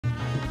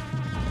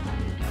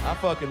I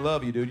fucking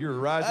love you, dude. You're a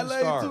rising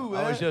star. Too,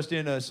 man. I was just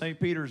in St.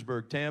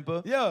 Petersburg,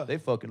 Tampa. Yeah. They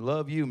fucking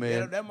love you,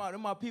 man. Yeah,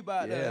 them my people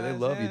out there. Yeah, they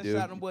love you, dude.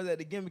 Shout them boys at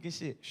the Gimmick and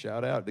shit.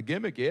 Shout out. The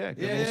Gimmick, yeah.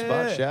 Good Yeah, little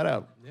yeah. spot. Shout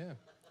out. Yeah.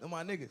 Them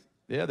my niggas.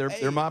 Yeah,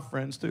 they're my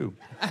friends, too.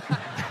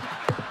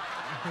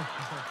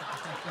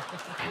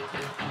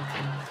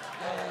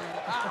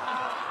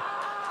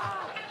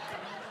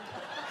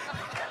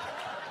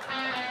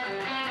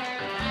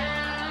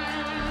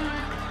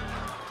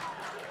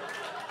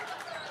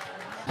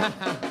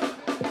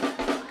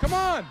 Come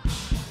on.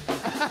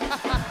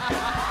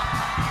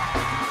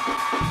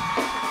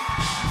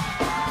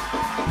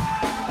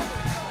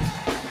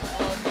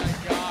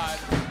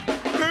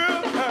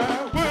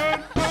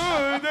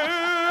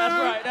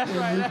 That's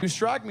right. You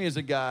strike me as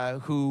a guy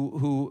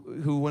who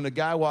when a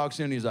guy walks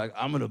in, he's like,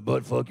 I'm gonna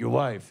butt fuck your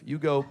wife. You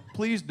go,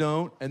 please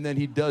don't, and then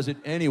he does it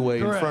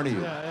anyway in front of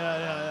you.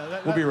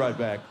 Yeah. We'll be right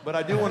back. But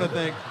I do want to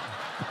thank,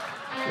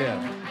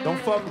 don't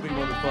fuck with me,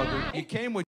 motherfucker. You came with